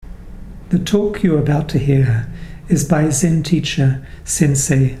The talk you're about to hear is by Zen teacher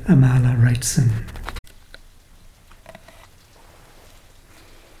Sensei Amala Wrightson.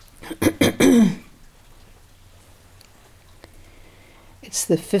 It's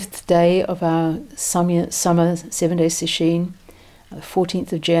the 5th day of our summer 7-day sesshin, the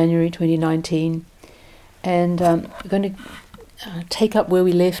 14th of January 2019, and we're going to take up where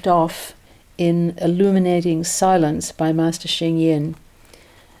we left off in Illuminating Silence by Master Sheng Yen.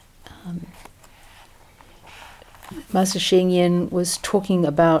 Master Sheng Yen was talking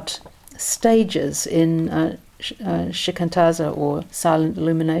about stages in Shikantaza, or silent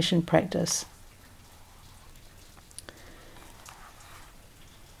illumination practice.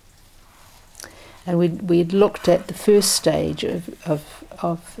 And we'd looked at the first stage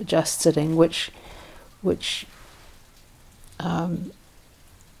of just sitting, which is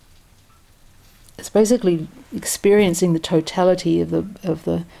basically experiencing the totality of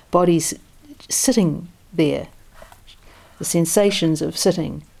the body's sitting there, the sensations of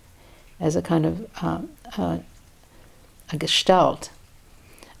sitting as a kind of a gestalt.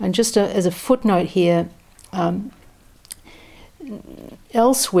 And just as a footnote here,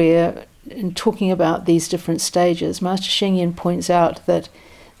 elsewhere in talking about these different stages, Master Sheng Yen points out that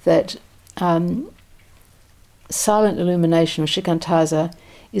silent illumination, or Shikantaza,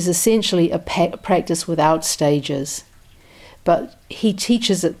 is essentially a practice without stages. But he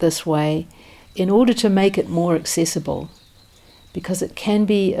teaches it this way in order to make it more accessible, because it can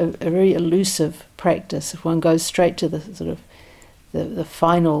be a very elusive practice if one goes straight to the sort of the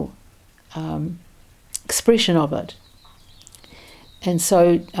final expression of it. And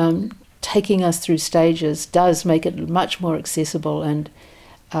so taking us through stages does make it much more accessible and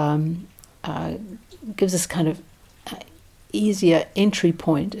gives us kind of easier entry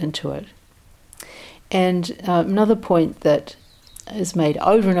point into it. And another point that is made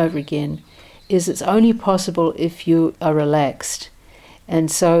over and over again is it's only possible if you are relaxed.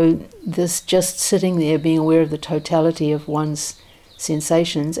 And so this just sitting there, being aware of the totality of one's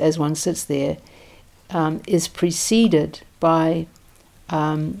sensations as one sits there, is preceded by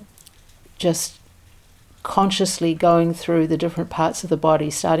just consciously going through the different parts of the body,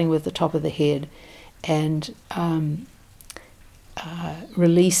 starting with the top of the head, and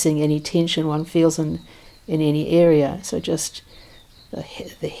releasing any tension one feels in any area. So just the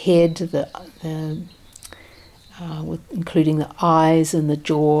head, including the eyes and the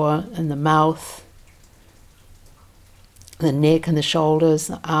jaw and the mouth, the neck and the shoulders,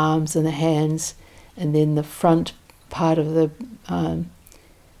 the arms and the hands, and then the front part of the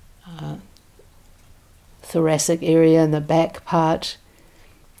thoracic area and the back part.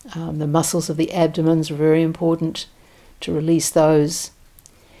 The muscles of the abdomen are very important to release those,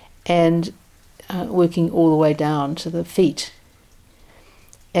 and working all the way down to the feet.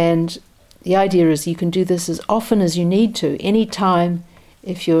 And the idea is you can do this as often as you need to. Any time,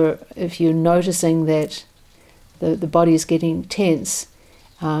 if you're noticing that the body is getting tense,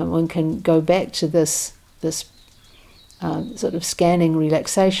 one can go back to this sort of scanning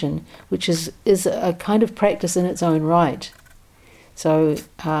relaxation, which is a kind of practice in its own right. So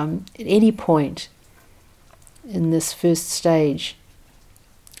at any point in this first stage,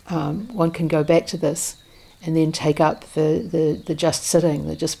 one can go back to this and then take up the just sitting,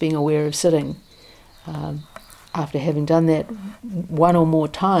 the just being aware of sitting. After having done that one or more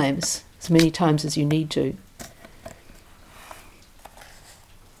times, as many times as you need to.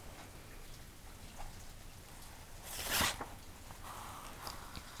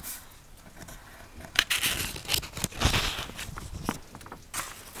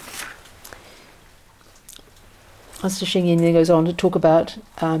 Master Sheng Yen then goes on to talk about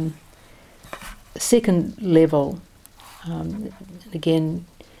second level. Again,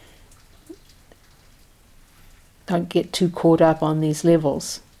 don't get too caught up on these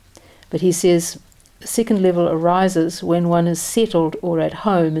levels. But he says the second level arises when one is settled or at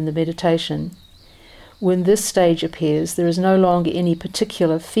home in the meditation. When this stage appears, there is no longer any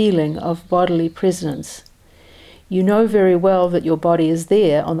particular feeling of bodily presence. You know very well that your body is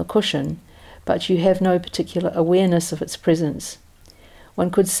there on the cushion, but you have no particular awareness of its presence. One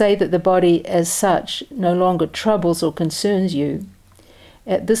could say that the body as such no longer troubles or concerns you.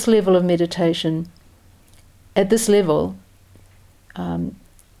 At this level of meditation,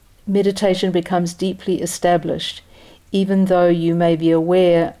 meditation becomes deeply established. Even though you may be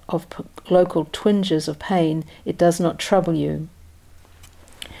aware of local twinges of pain, it does not trouble you.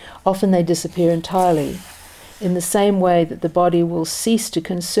 Often they disappear entirely. In the same way that the body will cease to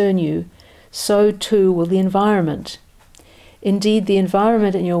concern you, so too will the environment. Indeed, the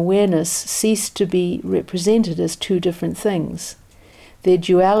environment and your awareness cease to be represented as two different things. Their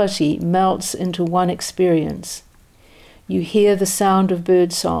duality melts into one experience. You hear the sound of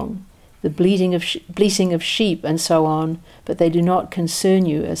birdsong, the bleating of sheep, and so on, but they do not concern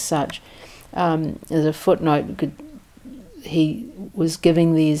you as such. As a footnote, he was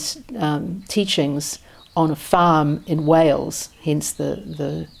giving these teachings on a farm in Wales, hence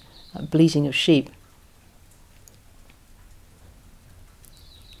the bleating of sheep.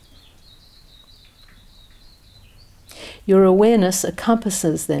 Your awareness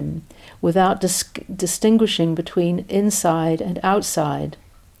encompasses them without distinguishing between inside and outside.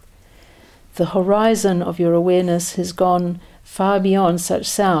 The horizon of your awareness has gone far beyond such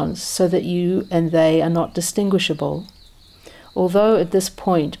sounds, so that you and they are not distinguishable. Although at this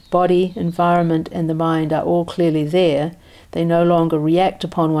point body, environment, and the mind are all clearly there, they no longer react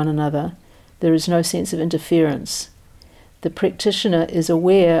upon one another. There is no sense of interference. The practitioner is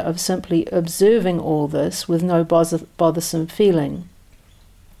aware of simply observing all this with no bothersome feeling.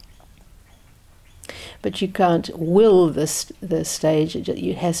 But you can't will this stage.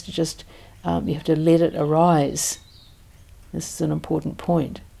 It has to just you have to let it arise. This is an important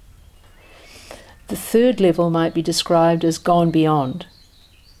point. The third level might be described as gone beyond.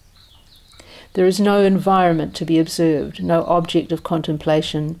 There is no environment to be observed, no object of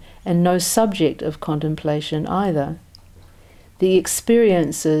contemplation, and no subject of contemplation either. The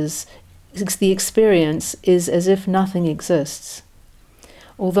experience is as if nothing exists.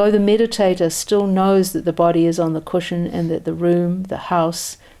 Although the meditator still knows that the body is on the cushion and that the room, the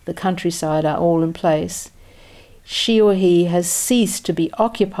house, the countryside are all in place, she or he has ceased to be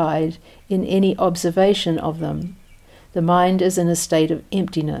occupied in any observation of them. The mind is in a state of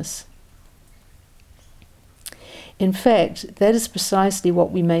emptiness. In fact, that is precisely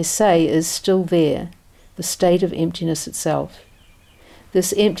what we may say is still there, the state of emptiness itself.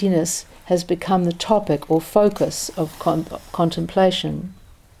 This emptiness has become the topic or focus of contemplation.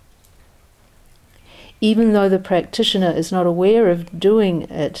 Even though the practitioner is not aware of doing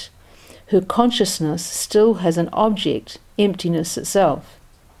it, her consciousness still has an object, emptiness itself.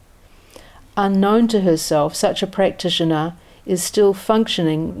 Unknown to herself, such a practitioner is still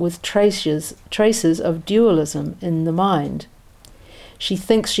functioning with traces of dualism in the mind. She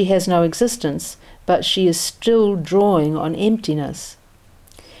thinks she has no existence, but she is still drawing on emptiness.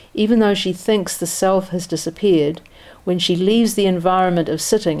 Even though she thinks the self has disappeared, when she leaves the environment of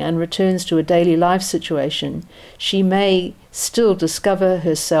sitting and returns to a daily life situation, she may still discover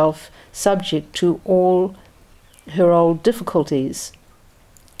herself subject to all her old difficulties.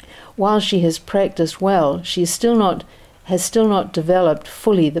 While she has practiced well, she has still not developed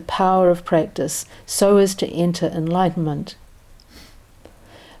fully the power of practice so as to enter enlightenment.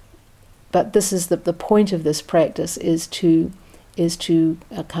 But this is the point of this practice is to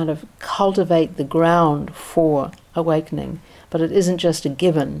kind of cultivate the ground for awakening. But it isn't just a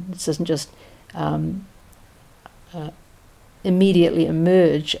given. It doesn't just immediately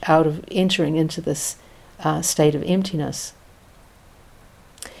emerge out of entering into this state of emptiness.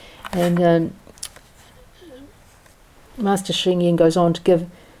 And Master Shri Yin goes on to give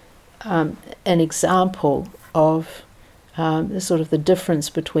an example of sort of the difference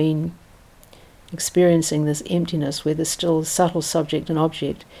between experiencing this emptiness where there's still a subtle subject and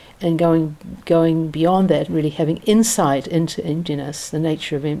object, and going beyond that, really having insight into emptiness, the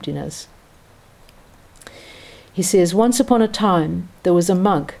nature of emptiness. He says, once upon a time there was a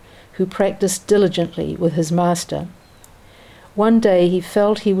monk who practiced diligently with his master. One day he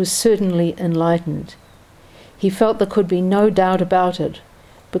felt he was certainly enlightened. He felt there could be no doubt about it,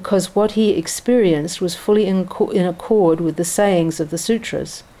 because what he experienced was fully in accord with the sayings of the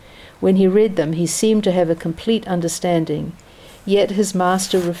sutras. When he read them, he seemed to have a complete understanding, yet his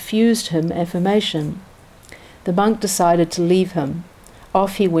master refused him affirmation. The monk decided to leave him.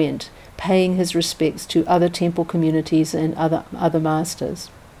 Off he went, paying his respects to other temple communities and other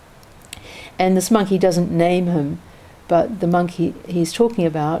masters. And this monk, he doesn't name him, but the monk he's talking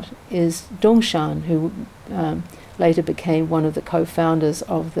about is Dongshan, who later became one of the co-founders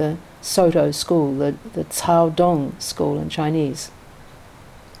of the Soto school, the Cao Dong school in Chinese.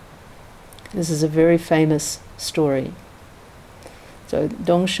 This is a very famous story. So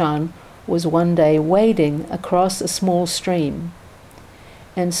Dongshan was one day wading across a small stream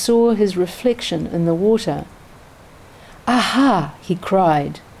and saw his reflection in the water. "Aha!" he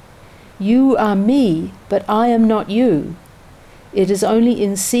cried. "You are me, but I am not you. It is only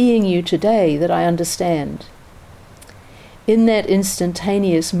in seeing you today that I understand." In that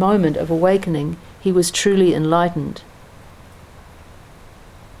instantaneous moment of awakening, he was truly enlightened.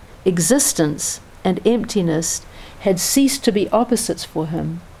 Existence and emptiness had ceased to be opposites for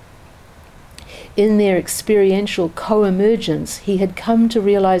him. In their experiential co-emergence, he had come to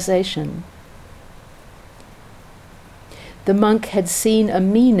realization. The monk had seen a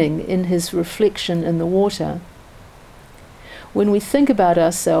meaning in his reflection in the water. When we think about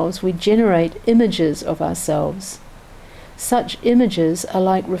ourselves, we generate images of ourselves. Such images are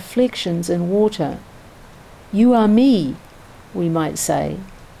like reflections in water. You are me, we might say.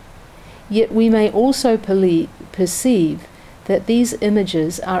 Yet we may also perceive that these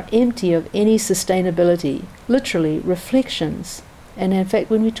images are empty of any sustainability, literally reflections. And in fact,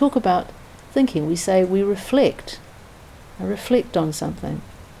 when we talk about thinking, we say we reflect. I reflect on something.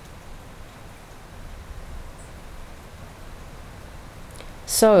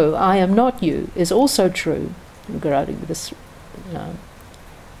 So, I am not you is also true regarding this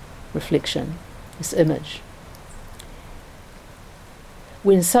reflection, this image.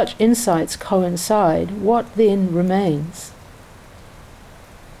 When such insights coincide, what then remains?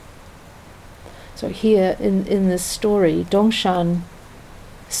 So here in this story, Dongshan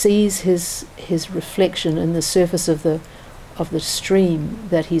sees his reflection in the surface of the stream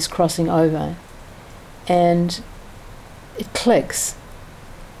that he's crossing over, and it clicks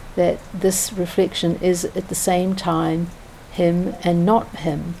that this reflection is at the same time him and not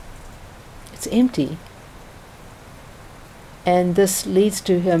him. It's empty. And this leads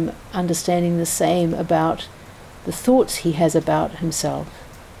to him understanding the same about the thoughts he has about himself.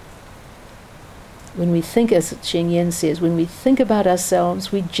 When we think, as Cheng Yen says, when we think about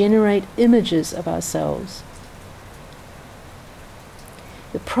ourselves, we generate images of ourselves.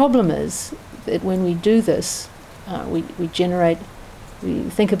 The problem is that when we do this, we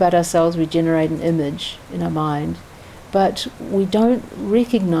think about ourselves, we generate an image in our mind, but we don't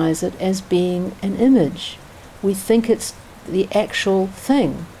recognize it as being an image. We think it's the actual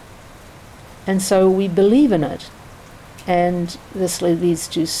thing. And so we believe in it. And this leads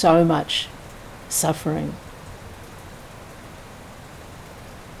to so much suffering.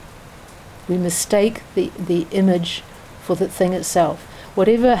 We mistake the image for the thing itself.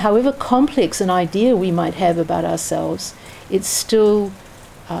 However complex an idea we might have about ourselves, it's still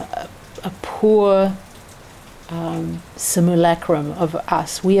a poor simulacrum of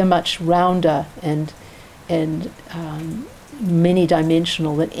us. We are much rounder and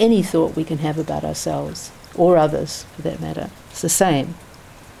many-dimensional than any thought we can have about ourselves, or others for that matter. It's the same.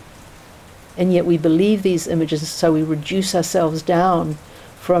 And yet we believe these images, so we reduce ourselves down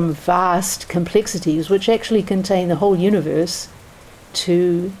from vast complexities, which actually contain the whole universe,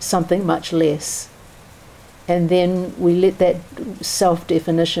 to something much less. And then we let that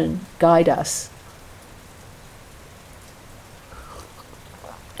self-definition guide us.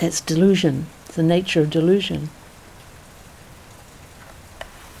 That's delusion. It's the nature of delusion.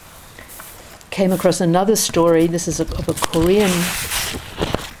 Came across another story. This is of a Korean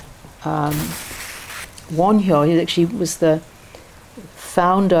Wonhyo. He actually was the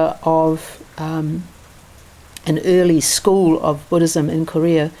founder of an early school of Buddhism in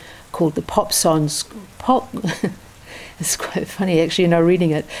Korea called the Popsong School. It's quite funny actually,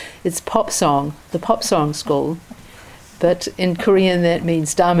 reading it. It's Popsong, the Popsong School, but in Korean that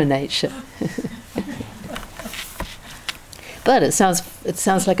means Dharma nature. But it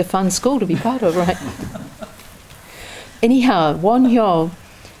sounds like a fun school to be part of, right? Anyhow, Wonhyo,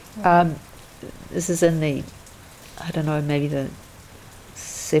 this is in the, maybe the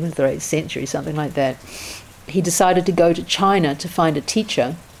 7th or 8th century, something like that. He decided to go to China to find a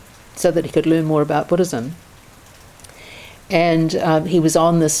teacher so that he could learn more about Buddhism. And he was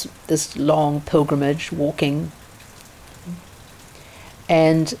on this long pilgrimage, walking,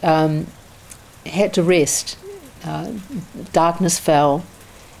 and had to rest. Darkness fell,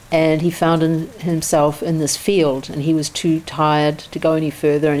 and he found himself in this field, and he was too tired to go any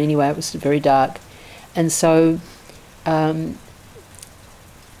further, and anyway it was very dark. And so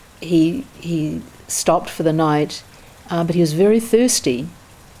he stopped for the night, but he was very thirsty.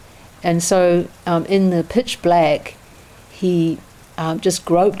 And so in the pitch black, he just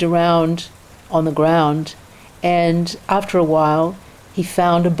groped around on the ground, and after a while he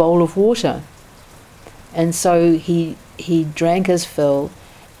found a bowl of water. And so he drank his fill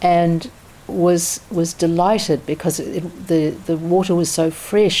and was delighted because the water was so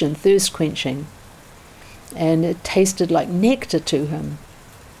fresh and thirst quenching, and it tasted like nectar to him.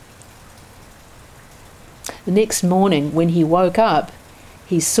 The next morning when he woke up,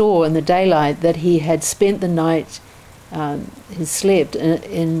 he saw in the daylight that he had spent the night, he slept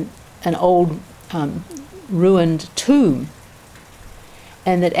in an old ruined tomb,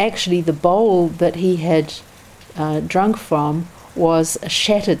 and that actually the bowl that he had drunk from was a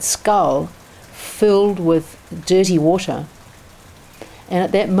shattered skull filled with dirty water. And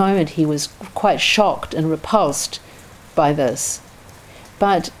at that moment he was quite shocked and repulsed by this.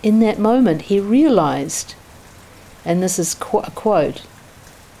 But in that moment he realized, and this is a quote,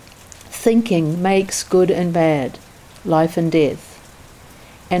 "Thinking makes good and bad, life and death.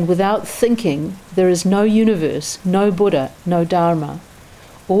 And without thinking, there is no universe, no Buddha, no Dharma.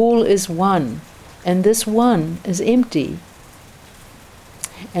 All is one, and this one is empty."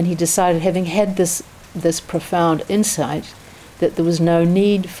 And he decided, having had this profound insight, that there was no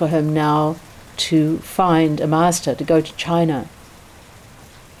need for him now to find a master, to go to China.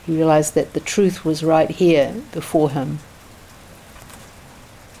 He realized that the truth was right here before him.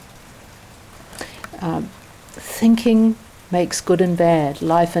 Thinking makes good and bad,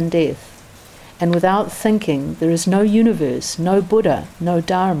 life and death. And without thinking, there is no universe, no Buddha, no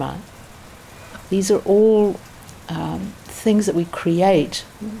Dharma. These are all things that we create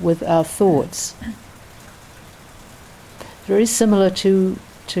with our thoughts. Very similar to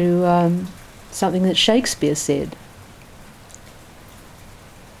something that Shakespeare said.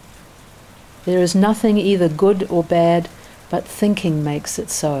 There is nothing either good or bad, but thinking makes it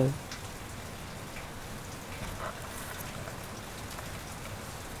so.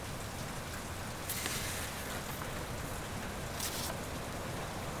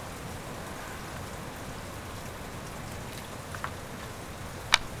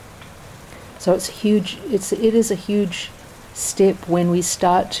 So it's huge. It is a huge step when we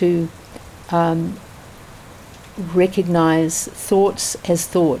start to recognize thoughts as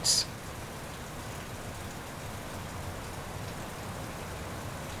thoughts.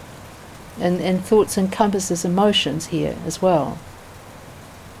 And thoughts encompasses emotions here as well,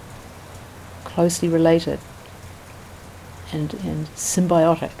 closely related and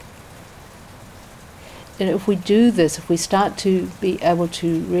symbiotic. And if we do this, if we start to be able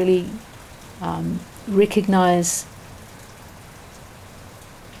to really recognize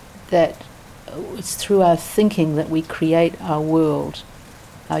that it's through our thinking that we create our world,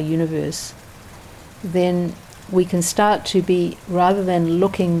 our universe, then we can start to be, rather than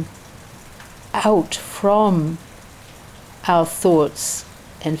looking out from our thoughts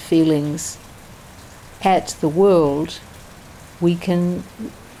and feelings at the world, we can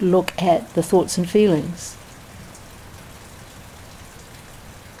look at the thoughts and feelings.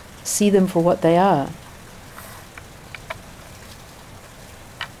 See them for what they are.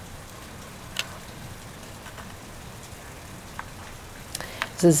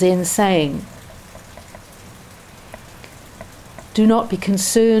 It's a Zen saying, "Do not be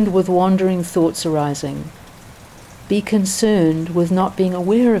concerned with wandering thoughts arising. Be concerned with not being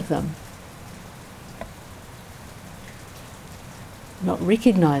aware of them." Not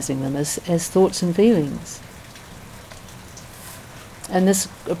recognizing them as thoughts and feelings. And this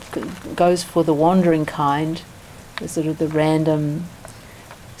goes for the wandering kind, the sort of the random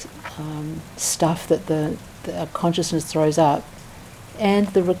stuff that our consciousness throws up, and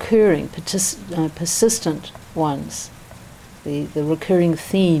the recurring, persistent ones, the recurring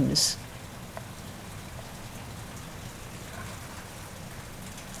themes.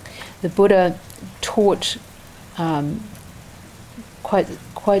 The Buddha taught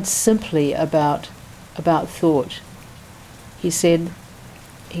quite simply about thought. He said,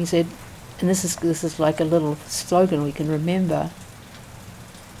 and this is like a little slogan we can remember: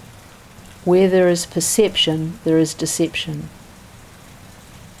 where there is perception, there is deception.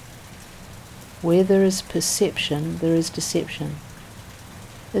 Where there is perception, there is deception.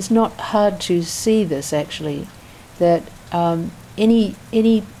 It's not hard to see this, actually, that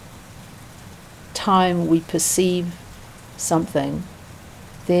any time we perceive something,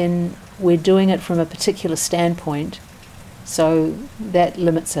 then we're doing it from a particular standpoint, so that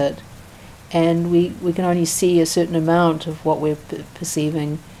limits it. And we can only see a certain amount of what we're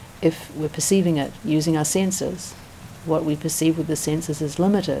perceiving if we're perceiving it using our senses. What we perceive with the senses is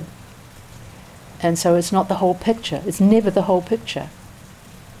limited. And so it's not the whole picture. It's never the whole picture.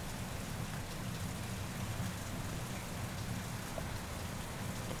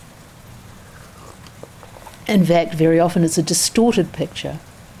 In fact, very often it's a distorted picture.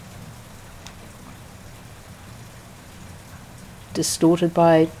 Distorted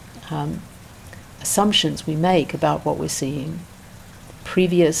by assumptions we make about what we're seeing,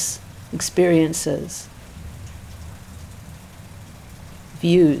 previous experiences,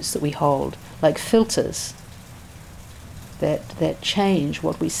 views that we hold, like filters that change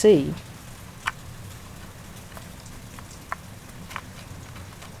what we see.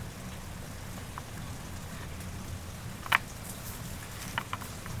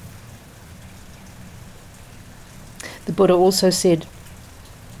 The Buddha also said,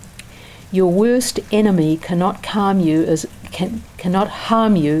 "Your worst enemy cannot harm you cannot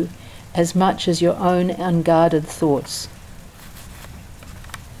harm you as much as your own unguarded thoughts.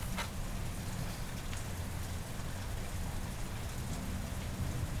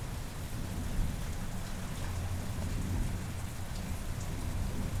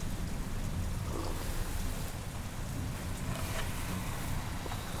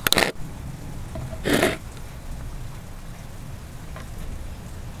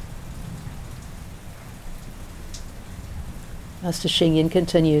 Master Sheng Yen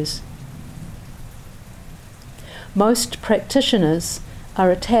continues. Most practitioners are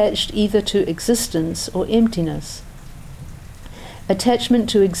attached either to existence or emptiness. Attachment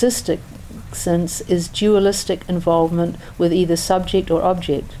to existence is dualistic involvement with either subject or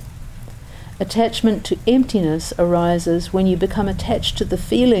object. Attachment to emptiness arises when you become attached to the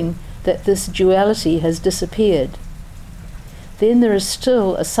feeling that this duality has disappeared. Then there is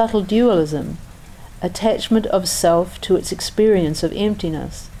still a subtle dualism, attachment of self to its experience of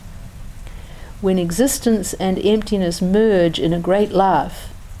emptiness. When existence and emptiness merge in a great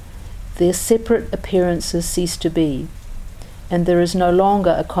laugh, their separate appearances cease to be, and there is no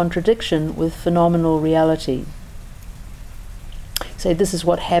longer a contradiction with phenomenal reality. So this is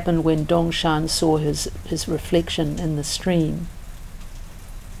what happened when Dongshan saw his reflection in the stream.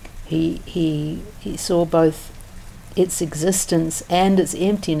 He saw both its existence and its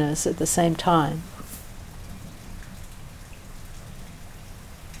emptiness at the same time.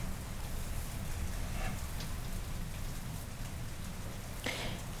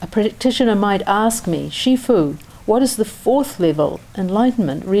 A practitioner might ask me, Shifu, what is the fourth level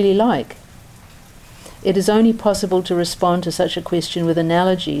enlightenment really like? It is only possible to respond to such a question with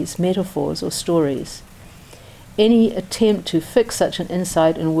analogies, metaphors, or stories. Any attempt to fix such an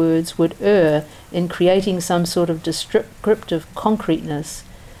insight in words would err in creating some sort of descriptive concreteness,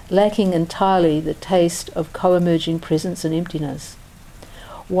 lacking entirely the taste of co-emerging presence and emptiness.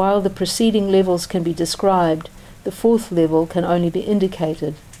 While the preceding levels can be described, the fourth level can only be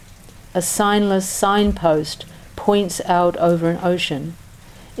indicated. A signless signpost points out over an ocean.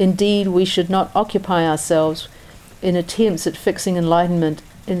 Indeed, we should not occupy ourselves in attempts at fixing enlightenment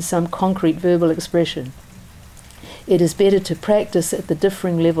in some concrete verbal expression. It is better to practice at the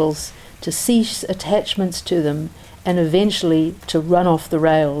differing levels, to cease attachments to them, and eventually to run off the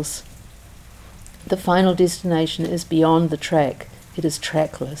rails. The final destination is beyond the track. It is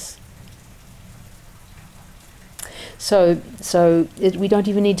trackless. So we don't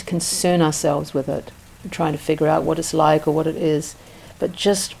even need to concern ourselves with it, trying to figure out what it's like or what it is, but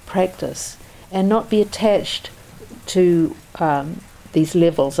just practice and not be attached to these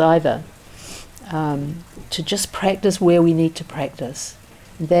levels either. To just practice where we need to practice.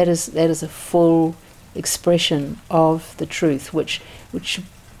 That is a full expression of the truth, which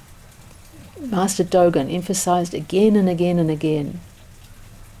Master Dogen emphasized again and again and again.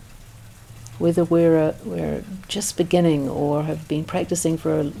 Whether we're just beginning or have been practicing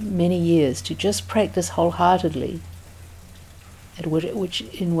for many years, to just practice wholeheartedly,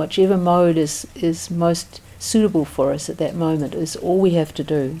 in whichever mode is most suitable for us at that moment, is all we have to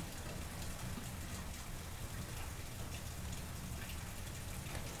do.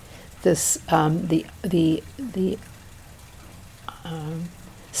 This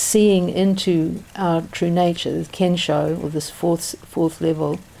seeing into our true nature, the Kensho, or this fourth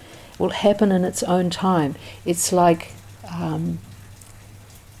level, will happen in its own time. It's like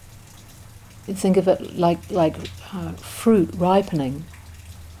think of it like fruit ripening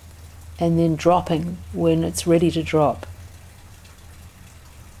and then dropping when it's ready to drop.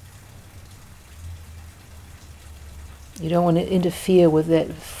 You don't want to interfere with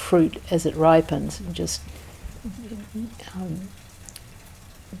that fruit as it ripens and just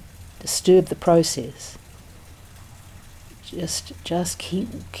disturb the process. Just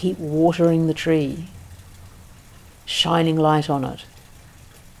keep watering the tree, shining light on it.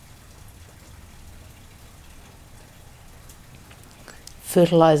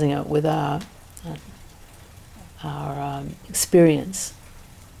 Fertilizing it with our experience.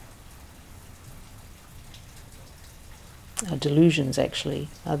 Our delusions actually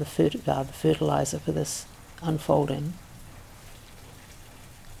are the fertilizer for this unfolding.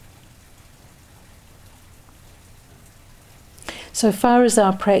 So far as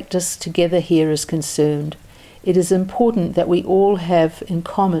our practice together here is concerned, it is important that we all have in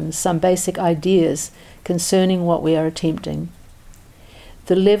common some basic ideas concerning what we are attempting.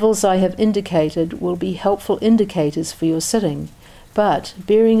 The levels I have indicated will be helpful indicators for your sitting, but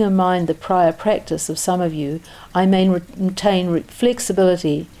bearing in mind the prior practice of some of you, I may retain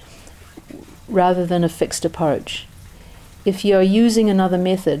flexibility rather than a fixed approach. If you are using another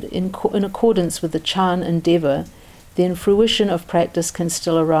method in accordance with the Chan endeavour, then fruition of practice can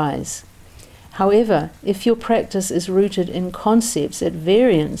still arise. However, if your practice is rooted in concepts at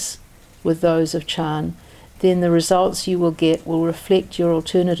variance with those of Chan, then the results you will get will reflect your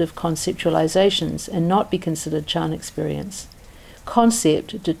alternative conceptualizations and not be considered Chan experience.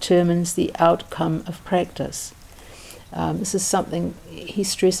 Concept determines the outcome of practice. This is something he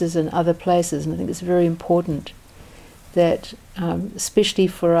stresses in other places, and I think it's very important that, especially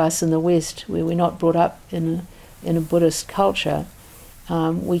for us in the West, where we're not brought up in a Buddhist culture,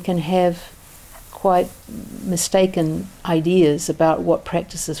 we can have quite mistaken ideas about what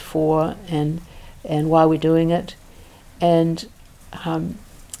practice is for and why we're doing it, and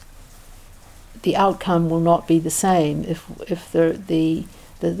the outcome will not be the same if the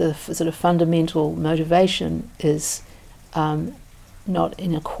sort of fundamental motivation is not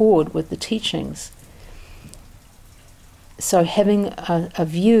in accord with the teachings. So having a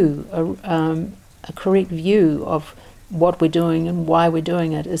view, a correct view of what we're doing and why we're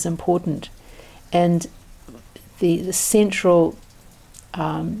doing it is important. And the central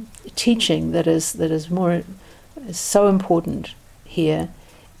teaching that is so important here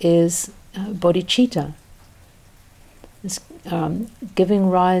is bodhicitta. It's giving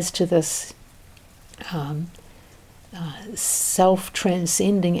rise to this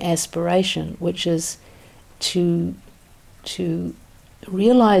self-transcending aspiration, which is to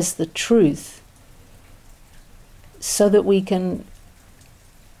realize the truth so that we can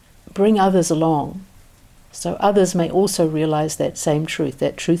bring others along, so others may also realize that same truth,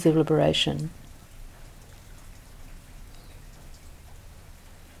 that truth of liberation.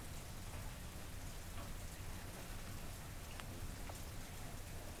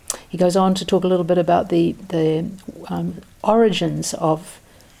 He goes on to talk a little bit about the origins of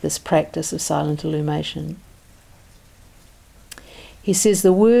this practice of silent illumination. He says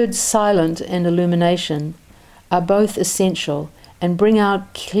the words silent and illumination are both essential and bring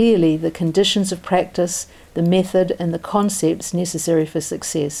out clearly the conditions of practice, the method, and the concepts necessary for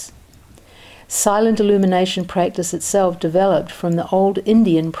success. Silent illumination practice itself developed from the old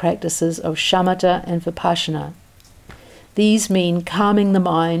Indian practices of shamatha and vipassana. These mean calming the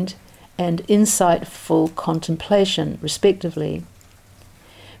mind and insightful contemplation, respectively.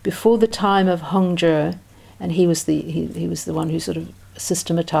 Before the time of Hongzhi, and he was the one who sort of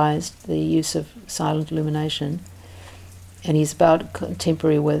systematized the use of silent illumination, and he's about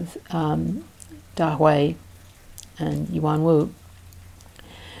contemporary with Da Hui and Yuan Wu.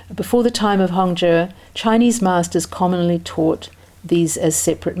 Before the time of Hongzhi, Chinese masters commonly taught these as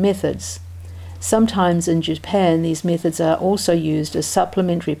separate methods. Sometimes in Japan, these methods are also used as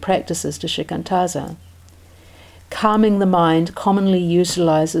supplementary practices to shikantaza. Calming the mind commonly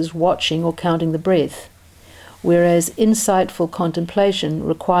utilizes watching or counting the breath, whereas insightful contemplation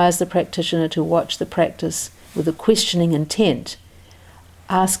requires the practitioner to watch the practice with a questioning intent,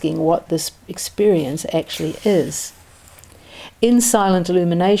 asking what this experience actually is. In silent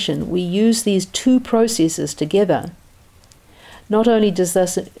illumination, we use these two processes together. Not only does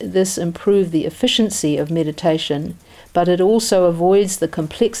this improve the efficiency of meditation, but it also avoids the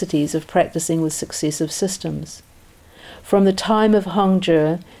complexities of practicing with successive systems. From the time of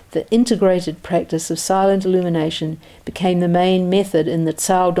Hongzhi, the integrated practice of silent illumination became the main method in the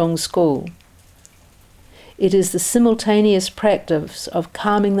Caodong school. It is the simultaneous practice of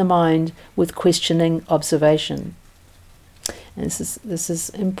calming the mind with questioning observation. And this is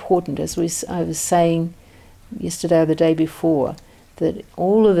important, as I was saying yesterday or the day before, that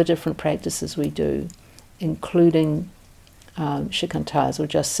all of the different practices we do, including shikantaza or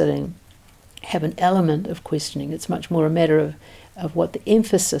just sitting, have an element of questioning. It's much more a matter of what the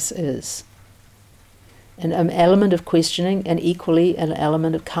emphasis is. And an element of questioning, and equally an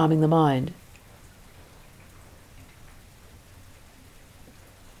element of calming the mind.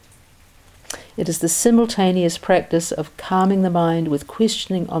 It is the simultaneous practice of calming the mind with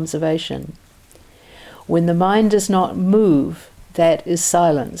questioning observation. When the mind does not move, that is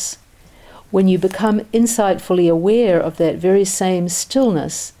silence. When you become insightfully aware of that very same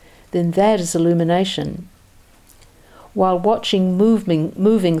stillness, then that is illumination. While watching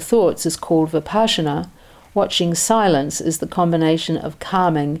moving thoughts is called vipassana, watching silence is the combination of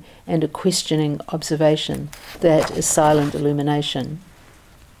calming and a questioning observation. That is silent illumination.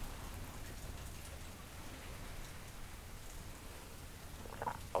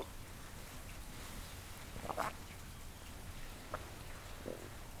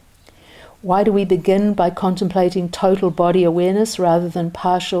 Why do we begin by contemplating total body awareness rather than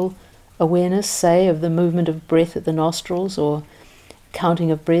partial awareness, say, of the movement of breath at the nostrils, or counting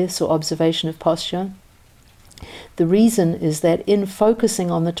of breaths, or observation of posture? The reason is that in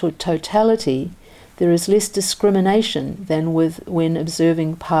focusing on the totality, there is less discrimination than when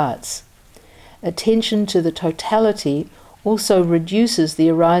observing parts. Attention to the totality also reduces the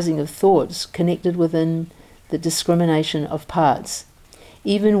arising of thoughts connected within the discrimination of parts.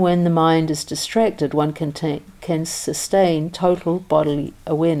 Even when the mind is distracted, one can sustain total bodily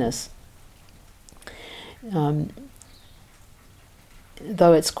awareness. Though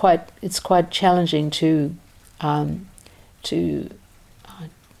it's quite challenging to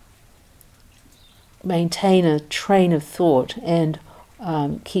maintain a train of thought and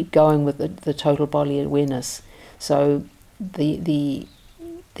keep going with the total bodily awareness. So the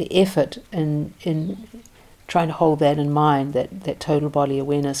effort in trying to hold that in mind, that total body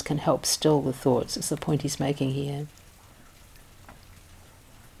awareness can help still the thoughts. It's the point he's making here.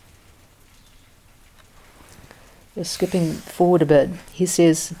 Just skipping forward a bit, he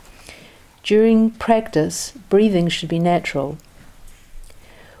says, during practice, breathing should be natural.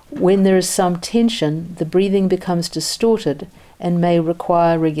 When there is some tension, the breathing becomes distorted and may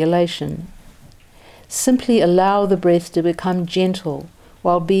require regulation. Simply allow the breath to become gentle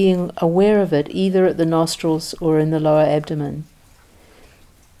while being aware of it either at the nostrils or in the lower abdomen.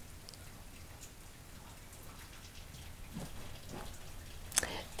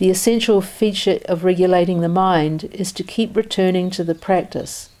 The essential feature of regulating the mind is to keep returning to the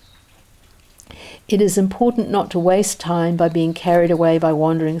practice. It is important not to waste time by being carried away by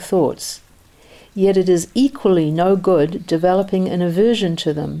wandering thoughts, yet it is equally no good developing an aversion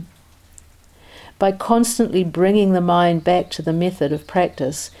to them. By constantly bringing the mind back to the method of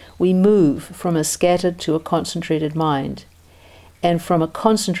practice, we move from a scattered to a concentrated mind, and from a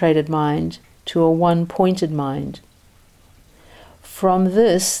concentrated mind to a one-pointed mind. From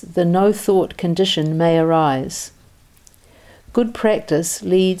this, the no-thought condition may arise. Good practice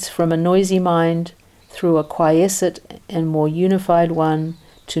leads from a noisy mind through a quiescent and more unified one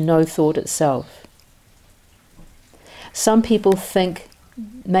to no thought itself. Some people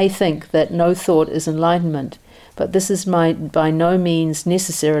may think that no thought is enlightenment, but this is by no means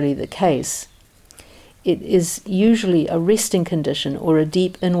necessarily the case. It is usually a resting condition or a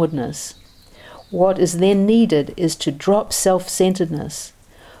deep inwardness. What is then needed is to drop self-centeredness,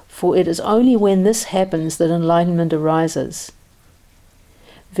 for it is only when this happens that enlightenment arises.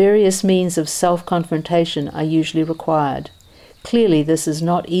 Various means of self-confrontation are usually required. Clearly, this is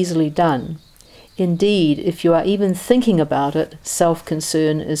not easily done. Indeed, if you are even thinking about it,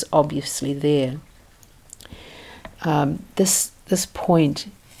 self-concern is obviously there. This point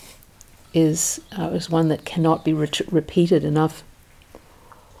is one that cannot be repeated enough.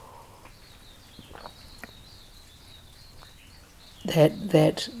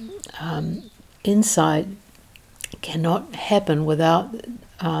 That insight cannot happen without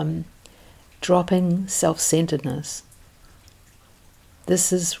dropping self-centeredness.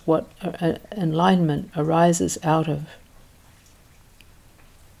 This is what enlightenment arises out of,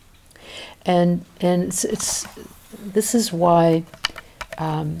 and it's this is why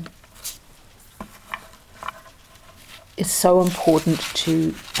it's so important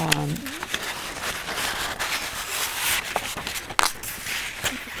to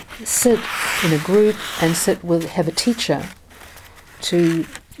sit in a group and have a teacher to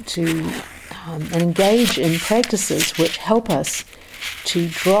and engage in practices which help us to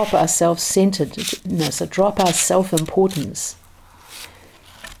drop our self-centeredness, or drop our self-importance.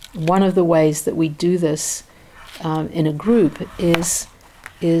 One of the ways that we do this in a group is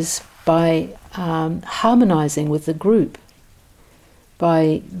by harmonizing with the group,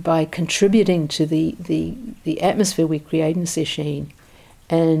 by contributing to the atmosphere we create in sesshin,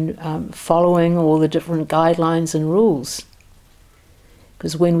 and following all the different guidelines and rules.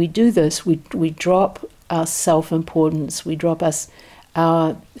 Because when we do this, we drop our self-importance, we drop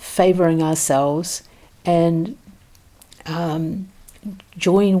our favouring ourselves, and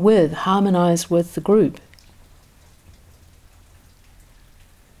harmonise with the group.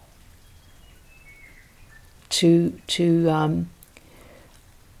 To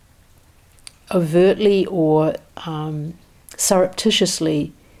overtly or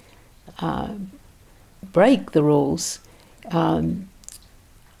surreptitiously break the rules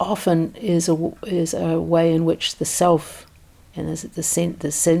often is a way in which the self and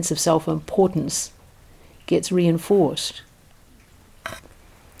the sense of self-importance gets reinforced.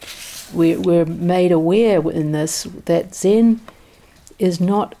 We're made aware in this that Zen is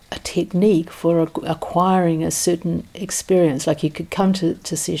not a technique for acquiring a certain experience. Like you could come to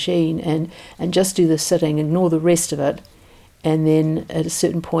sesshin and just do the sitting, ignore the rest of it, and then at a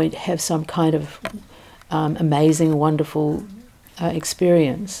certain point have some kind of amazing, wonderful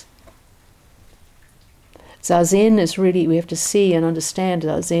experience. Zazen is really, we have to see and understand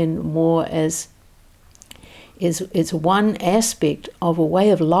Zazen more as is one aspect of a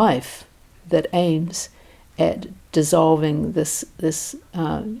way of life that aims at dissolving this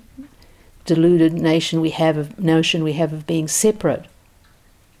deluded notion we have of being separate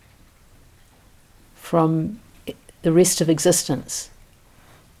from the rest of existence,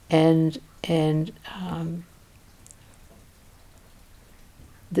 and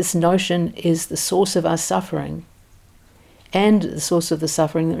this notion is the source of our suffering and the source of the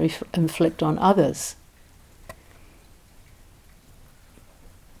suffering that we inflict on others.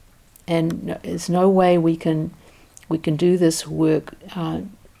 And there's no way we can do this work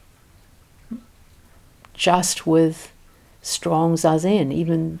just with strong zazen,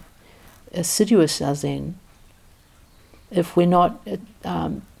 even assiduous zazen, if we're not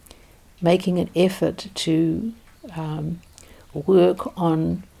making an effort to work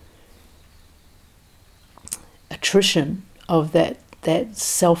on attrition of that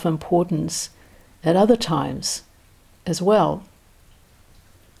self-importance at other times as well.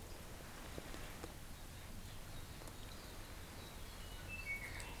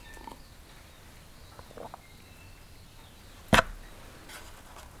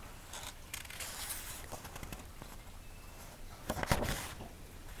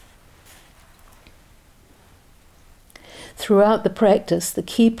 Throughout the practice, the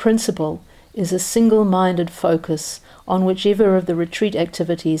key principle is a single-minded focus on whichever of the retreat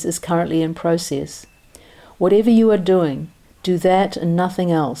activities is currently in process. Whatever you are doing, do that and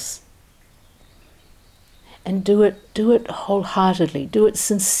nothing else. And do it wholeheartedly, do it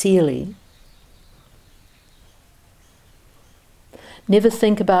sincerely. Never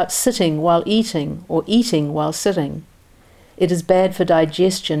think about sitting while eating or eating while sitting. It is bad for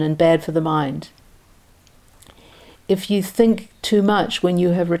digestion and bad for the mind. If you think too much when you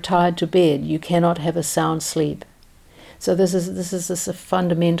have retired to bed, you cannot have a sound sleep. So this is a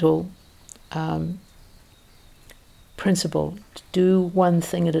fundamental principle: to do one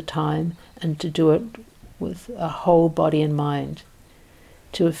thing at a time, and to do it with a whole body and mind.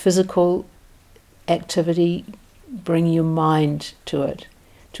 To a physical activity, bring your mind to it.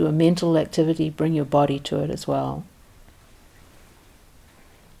 To a mental activity, bring your body to it as well.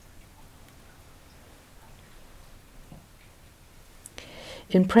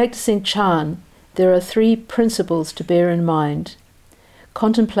 In practicing Chan, there are three principles to bear in mind: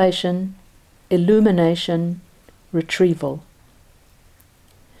 contemplation, illumination, retrieval.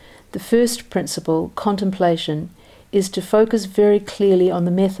 The first principle, contemplation, is to focus very clearly on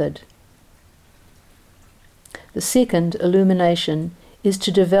the method. The second, illumination, is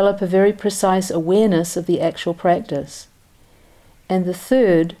to develop a very precise awareness of the actual practice. And the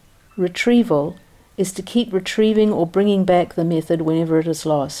third, retrieval, is to keep retrieving or bringing back the method whenever it is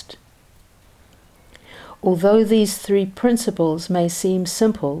lost. Although these three principles may seem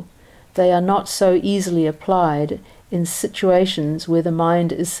simple, they are not so easily applied in situations where the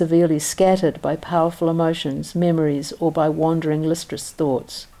mind is severely scattered by powerful emotions, memories, or by wandering listless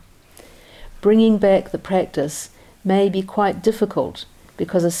thoughts. Bringing back the practice may be quite difficult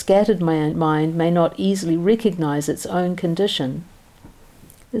because a scattered mind may not easily recognize its own condition.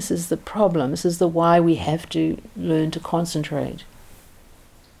 This is the problem. This is the why we have to learn to concentrate.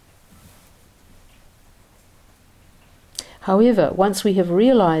 However, once we have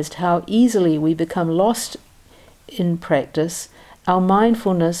realized how easily we become lost in practice, our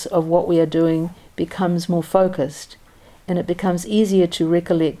mindfulness of what we are doing becomes more focused, and it becomes easier to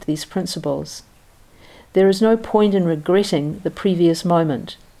recollect these principles. There is no point in regretting the previous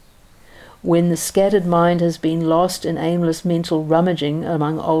moment. When the scattered mind has been lost in aimless mental rummaging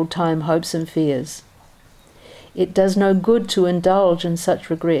among old-time hopes and fears. It does no good to indulge in such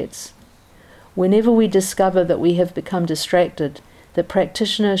regrets. Whenever we discover that we have become distracted, the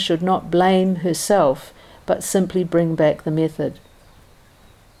practitioner should not blame herself, but simply bring back the method.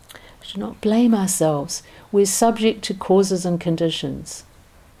 We should not blame ourselves. We're subject to causes and conditions.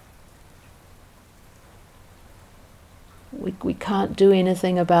 We can't do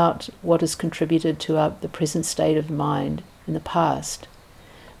anything about what has contributed to the present state of mind in the past.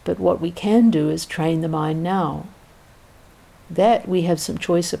 But what we can do is train the mind now. That we have some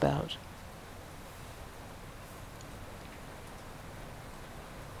choice about.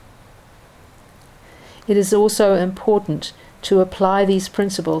 It is also important to apply these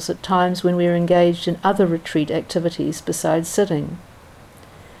principles at times when we are engaged in other retreat activities besides sitting.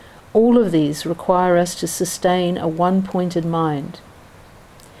 All of these require us to sustain a one-pointed mind.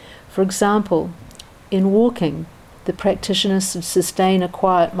 For example, in walking, the practitioner should sustain a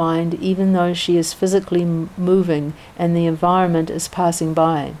quiet mind even though she is physically moving and the environment is passing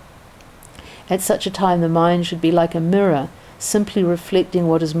by. At such a time, the mind should be like a mirror, simply reflecting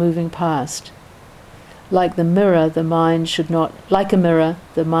what is moving past. Like a mirror, the mind should not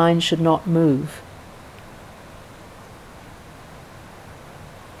move.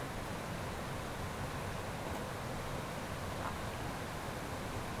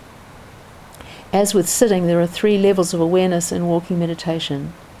 As with sitting, there are 3 levels of awareness in walking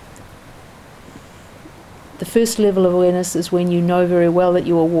meditation. The first level of awareness is when you know very well that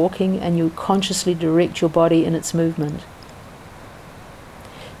you are walking and you consciously direct your body in its movement.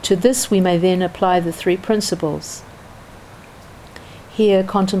 To this we may then apply the 3 principles. Here,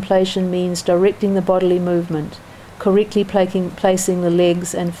 contemplation means directing the bodily movement, correctly placing the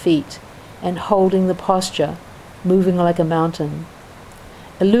legs and feet, and holding the posture, moving like a mountain.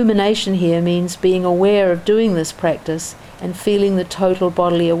 Illumination here means being aware of doing this practice and feeling the total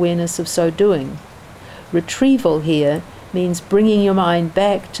bodily awareness of so doing. Retrieval here means bringing your mind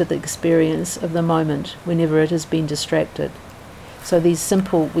back to the experience of the moment whenever it has been distracted. So we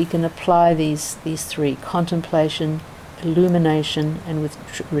can apply these 3: contemplation, illumination, and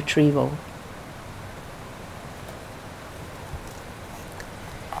retrieval.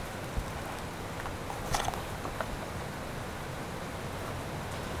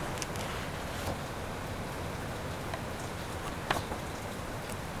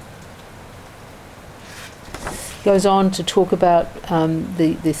 Goes on to talk about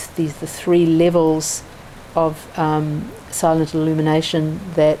the 3 levels of silent illumination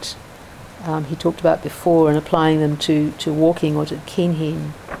that he talked about before, and applying them to walking or to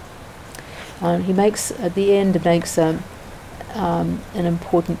kenhin. He makes at the end an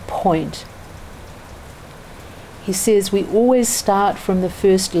important point. He says, "We always start from the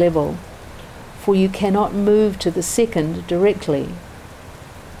first level, for you cannot move to the second directly.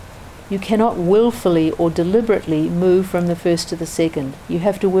 You cannot willfully or deliberately move from the first to the second. You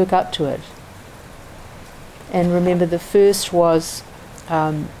have to work up to it." And remember, the first was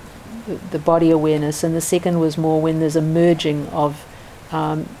the body awareness, and the second was more when there's a merging of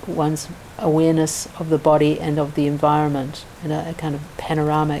one's awareness of the body and of the environment, and a kind of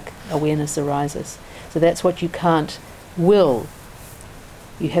panoramic awareness arises. So that's what you can't will.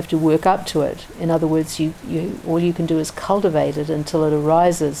 You have to work up to it. In other words, all you can do is cultivate it until it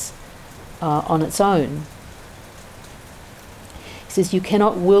arises on its own. He says you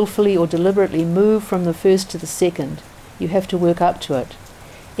cannot willfully or deliberately move from the first to the second. You have to work up to it.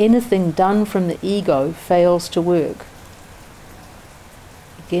 Anything done from the ego fails to work.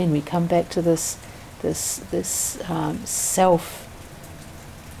 Again, we come back to this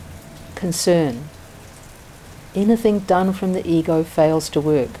self-concern. Anything done from the ego fails to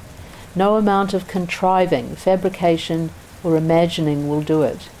work. No amount of contriving, fabrication, or imagining will do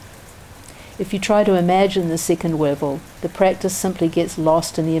it. If you try to imagine the second level, the practice simply gets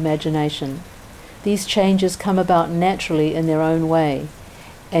lost in the imagination. These changes come about naturally in their own way,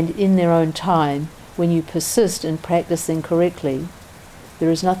 and in their own time. When you persist in practicing correctly, there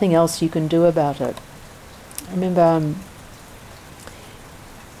is nothing else you can do about it. I remember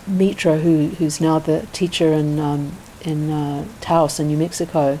Mitra, who's now the teacher in Taos in New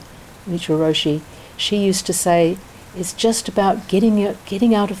Mexico, Mitra Roshi, she used to say, it's just about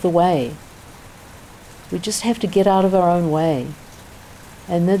getting out of the way. We just have to get out of our own way.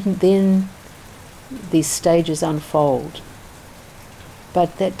 And then these stages unfold.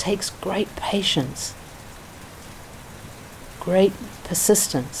 But that takes great patience, great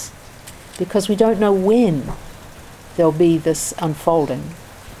persistence, because we don't know when there'll be this unfolding.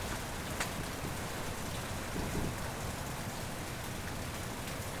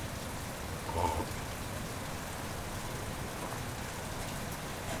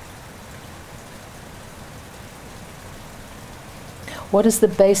 What is the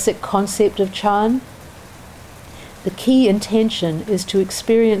basic concept of Chan? The key intention is to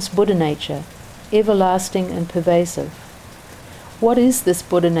experience Buddha nature, everlasting and pervasive. What is this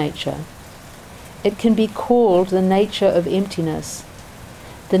Buddha nature? It can be called the nature of emptiness.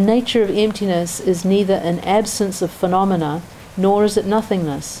 The nature of emptiness is neither an absence of phenomena, nor is it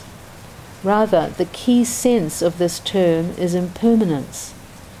nothingness. Rather, the key sense of this term is impermanence.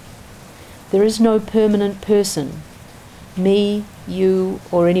 There is no permanent person, me, you,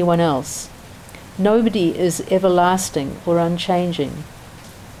 or anyone else. Nobody is everlasting or unchanging.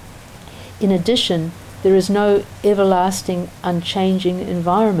 In addition, there is no everlasting, unchanging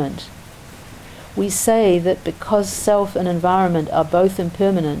environment. We say that because self and environment are both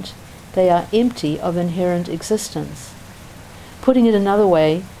impermanent, they are empty of inherent existence. Putting it another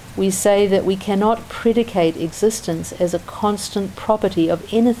way, we say that we cannot predicate existence as a constant property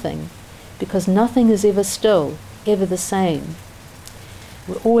of anything, because nothing is ever still, ever the same.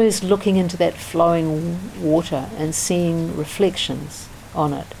 We're always looking into that flowing water and seeing reflections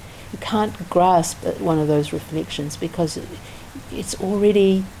on it. You can't grasp at one of those reflections because it's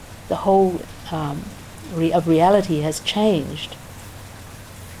already, the whole of reality has changed.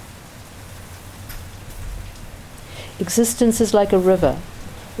 Existence is like a river.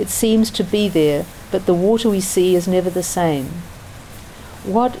 It seems to be there, but the water we see is never the same.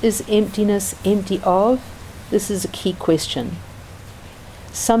 What is emptiness empty of? This is a key question.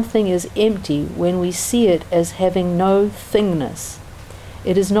 Something is empty when we see it as having no thingness.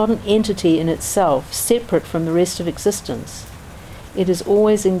 It is not an entity in itself, separate from the rest of existence. It is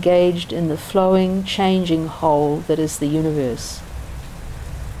always engaged in the flowing, changing whole that is the universe.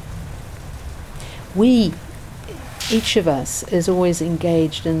 Each of us is always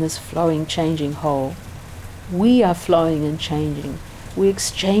engaged in this flowing, changing whole. We are flowing and changing. We're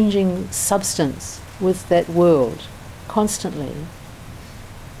exchanging substance with that world constantly.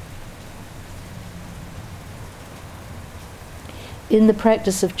 In the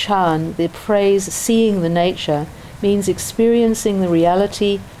practice of Chan, the phrase seeing the nature means experiencing the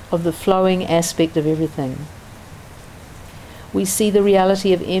reality of the flowing aspect of everything. We see the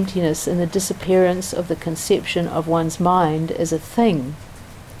reality of emptiness in the disappearance of the conception of one's mind as a thing.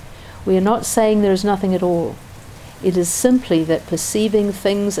 We are not saying there is nothing at all. It is simply that perceiving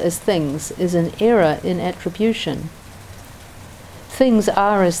things as things is an error in attribution. Things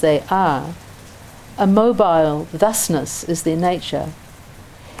are as they are. A mobile thusness is their nature.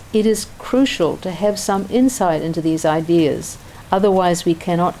 It is crucial to have some insight into these ideas, otherwise we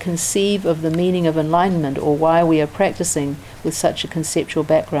cannot conceive of the meaning of enlightenment or why we are practicing with such a conceptual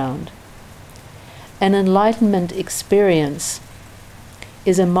background. An enlightenment experience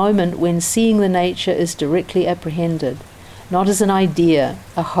is a moment when seeing the nature is directly apprehended, not as an idea,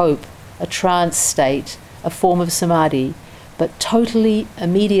 a hope, a trance state, a form of samadhi, but totally,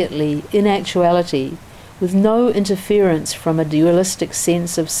 immediately, in actuality, with no interference from a dualistic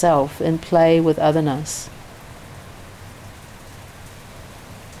sense of self in play with otherness.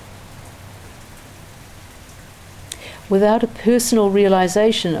 Without a personal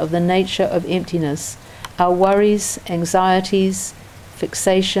realization of the nature of emptiness, our worries, anxieties,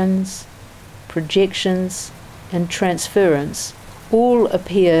 fixations, projections, and transference all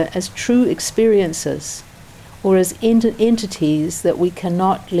appear as true experiences or as entities that we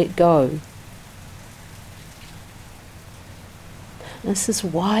cannot let go. This is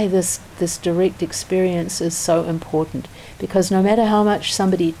why this direct experience is so important, because no matter how much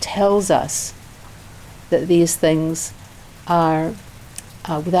somebody tells us that these things are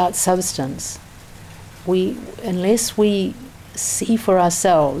without substance, unless we see for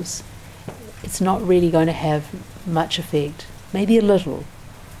ourselves, it's not really going to have much effect. Maybe a little.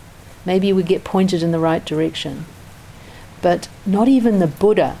 Maybe we get pointed in the right direction. But not even the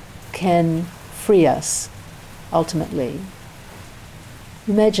Buddha can free us, ultimately.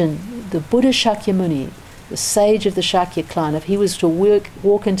 Imagine the Buddha Shakyamuni, the sage of the Shakya clan, if he was to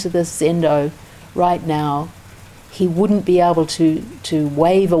walk into this zendo right now, he wouldn't be able to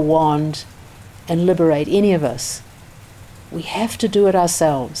wave a wand and liberate any of us. We have to do it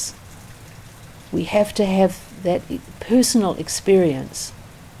ourselves. We have to have that personal experience.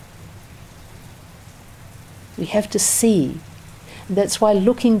 We have to see. And that's why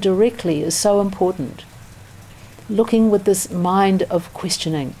looking directly is so important. Looking with this mind of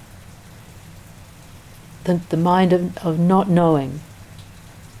questioning, the mind of not knowing.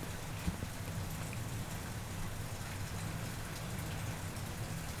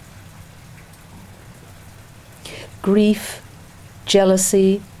 Grief,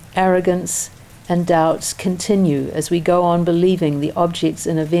 jealousy, arrogance, and doubts continue as we go on believing the objects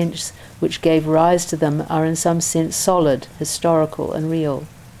and events which gave rise to them are in some sense solid, historical, and real.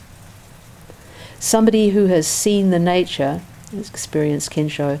 Somebody who has seen the nature, has experienced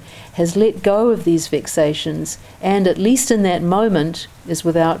Kensho, has let go of these vexations and, at least in that moment, is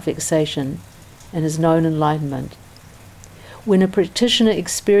without vexation and has known enlightenment. When a practitioner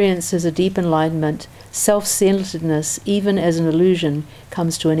experiences a deep enlightenment, self-centeredness, even as an illusion,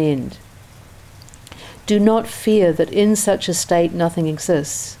 comes to an end. Do not fear that in such a state nothing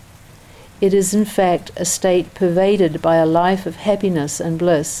exists. It is in fact a state pervaded by a life of happiness and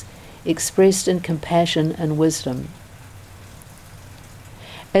bliss, expressed in compassion and wisdom.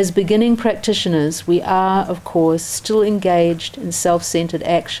 As beginning practitioners, we are, of course, still engaged in self-centered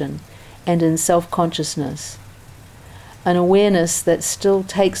action and in self-consciousness, an awareness that still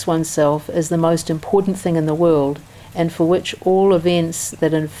takes oneself as the most important thing in the world, and for which all events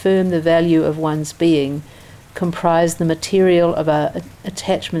that affirm the value of one's being comprise the material of our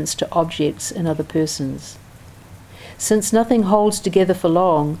attachments to objects and other persons. Since nothing holds together for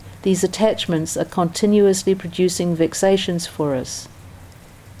long, these attachments are continuously producing vexations for us.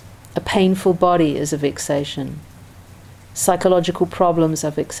 A painful body is a vexation. Psychological problems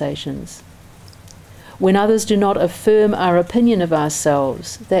are vexations. When others do not affirm our opinion of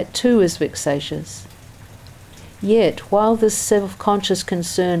ourselves, that too is vexatious. Yet, while this self-conscious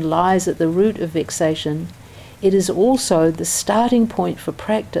concern lies at the root of vexation, it is also the starting point for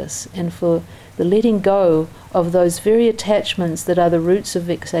practice and for the letting go of those very attachments that are the roots of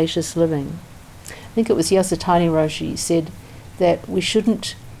vexatious living. I think it was Yasutani Roshi said that we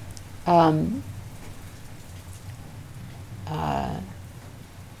shouldn't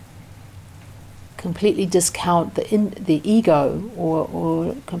completely discount the ego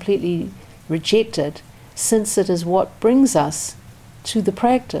or completely reject it, since it is what brings us to the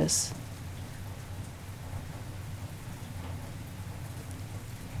practice.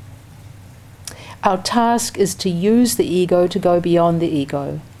 Our task is to use the ego to go beyond the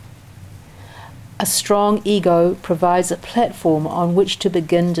ego. A strong ego provides a platform on which to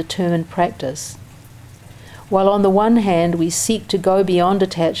begin determined practice. While on the one hand we seek to go beyond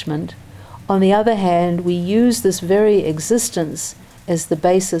attachment, on the other hand we use this very existence as the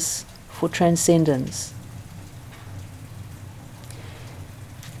basis for transcendence.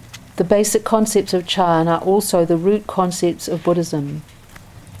 The basic concepts of Chan are also the root concepts of Buddhism.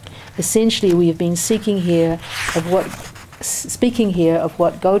 Essentially, we have been speaking here of what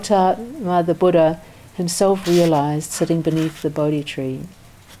Gautama the Buddha himself realized sitting beneath the Bodhi tree.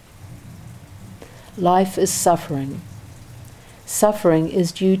 Life is suffering. Suffering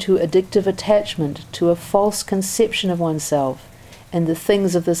is due to addictive attachment to a false conception of oneself and the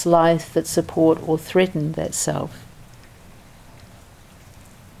things of this life that support or threaten that self.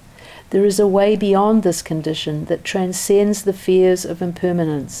 There is a way beyond this condition that transcends the fears of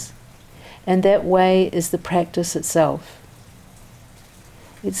impermanence, and that way is the practice itself.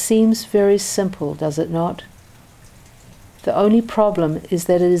 It seems very simple, does it not? The only problem is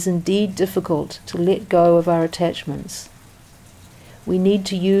that it is indeed difficult to let go of our attachments. We need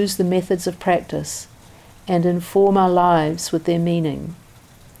to use the methods of practice and inform our lives with their meaning.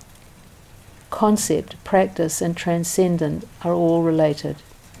 Concept, practice, and transcendent are all related.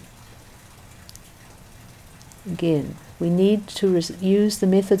 Again, we need to use the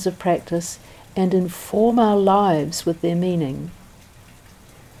methods of practice and inform our lives with their meaning.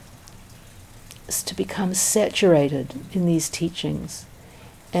 It's to become saturated in these teachings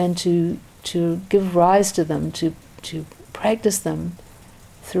and to give rise to them, to practice them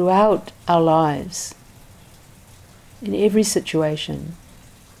throughout our lives, in every situation.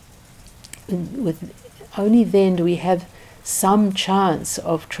 Only then do we have some chance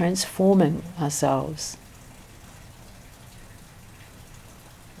of transforming ourselves.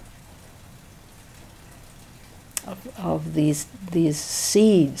 Of these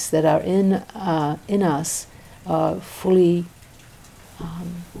seeds that are in us fully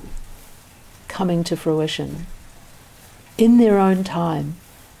coming to fruition in their own time.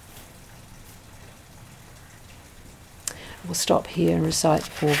 We'll stop here and recite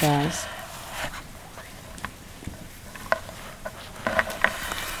 4 vows.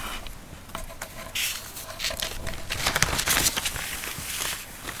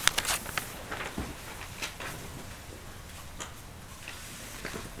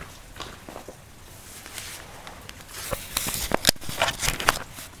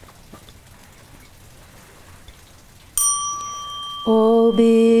 All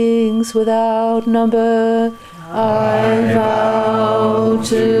beings without number, I vow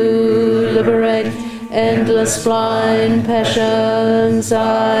to liberate endless blind passions.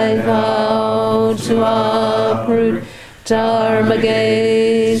 I vow to uproot dharma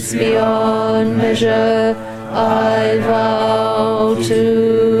gates beyond measure. I vow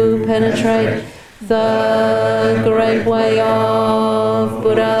to penetrate the great way of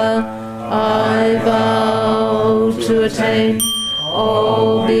Buddha. I vow to attain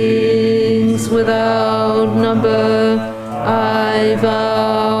all beings without number. I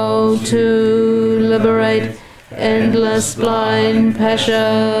vow to liberate endless blind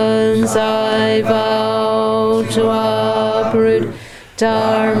passions. I vow to uproot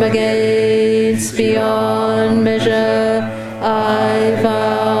dharma gates beyond measure. I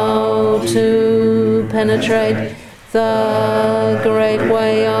vow to penetrate the great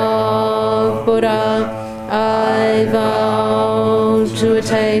way of Buddha. I vow to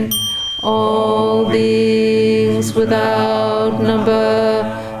attain all beings without number.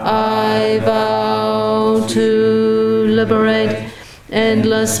 I vow to liberate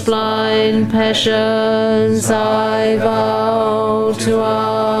endless blind passions. I vow to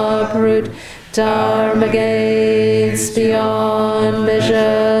uproot dharma gates beyond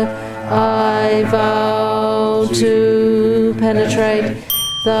measure. I vow to penetrate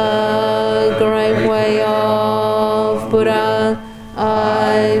the great way of Buddha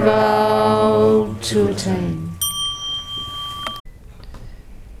I vow to attain.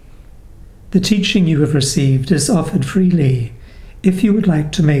 The teaching you have received is offered freely. If you would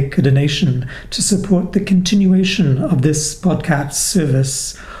like to make a donation to support the continuation of this podcast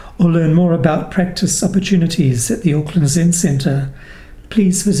service or learn more about practice opportunities at the Auckland Zen Centre,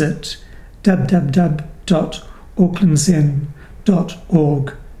 please visit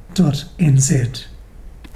www.aucklandzen.org.nz.